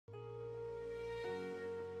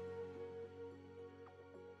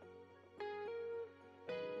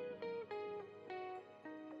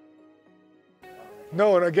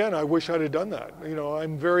No, and again, I wish I'd have done that. You know,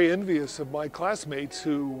 I'm very envious of my classmates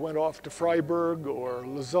who went off to Freiburg or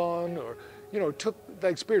Lausanne or, you know, took that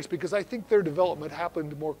experience because I think their development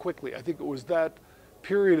happened more quickly. I think it was that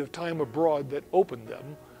period of time abroad that opened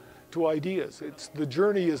them to ideas. It's the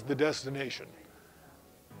journey is the destination.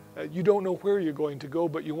 You don't know where you're going to go,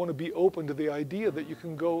 but you want to be open to the idea that you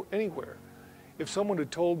can go anywhere. If someone had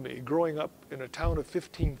told me growing up in a town of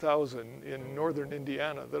 15,000 in northern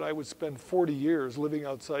Indiana that I would spend 40 years living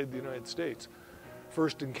outside the United States,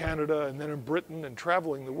 first in Canada and then in Britain and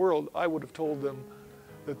traveling the world, I would have told them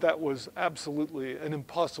that that was absolutely an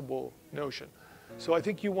impossible notion. So I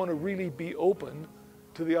think you want to really be open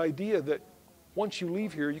to the idea that once you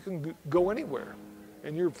leave here, you can go anywhere.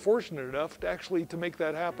 And you're fortunate enough to actually to make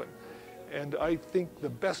that happen. And I think the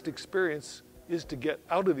best experience is to get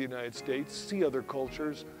out of the United States, see other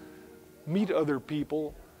cultures, meet other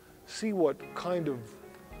people, see what kind of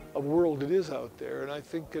a world it is out there, and I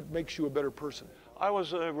think it makes you a better person. I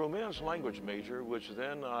was a Romance language major, which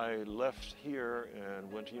then I left here and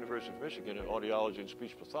went to University of Michigan in audiology and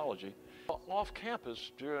speech pathology. Off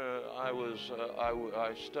campus,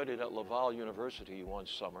 I studied at Laval University one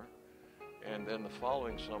summer, and then the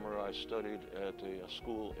following summer I studied at a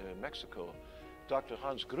school in Mexico. Dr.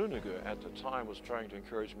 Hans Gruniger at the time was trying to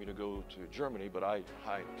encourage me to go to Germany, but I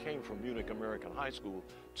came from Munich American High School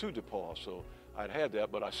to DePauw, so I'd had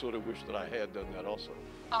that, but I sort of wished that I had done that also.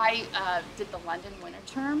 I did the London winter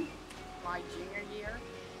term my junior year,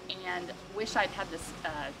 and wish I'd had this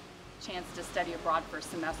chance to study abroad for a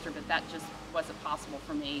semester, but that just wasn't possible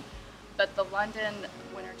for me. But the London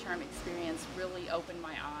winter term experience really opened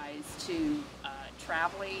my eyes to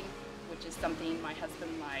traveling, which is something my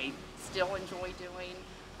husband and I still enjoy doing.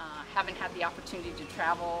 Haven't had the opportunity to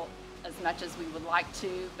travel as much as we would like to,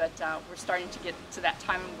 but we're starting to get to that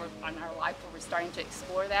time in our life where we're starting to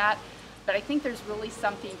explore that. But I think there's really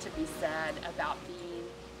something to be said about being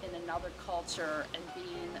in another culture and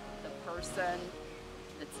being the person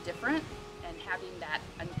that's different and having that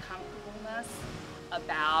uncomfortableness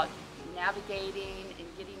about navigating and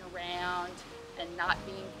getting around and not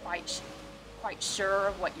being quite sure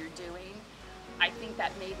of what you're doing. I think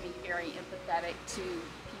that made me very empathetic to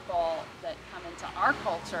people that come into our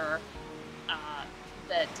culture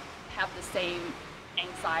that have the same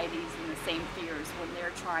anxieties and the same fears when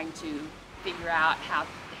they're trying to figure out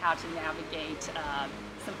how to navigate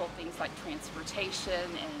simple things like transportation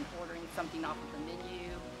and ordering something off of the menu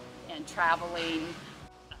and traveling,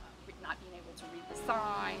 not being able to read the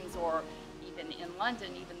signs, or even in London,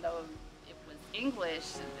 even though it was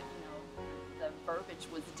English, the verbiage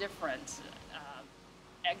was different.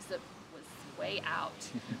 Exit was way out.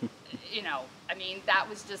 I mean, that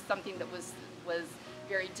was just something that was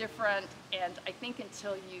very different. And I think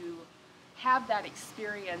until you have that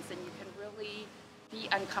experience and you can really be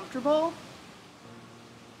uncomfortable,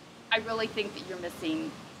 I really think that you're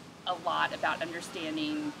missing a lot about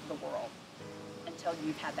understanding the world until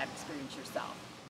you've had that experience yourself.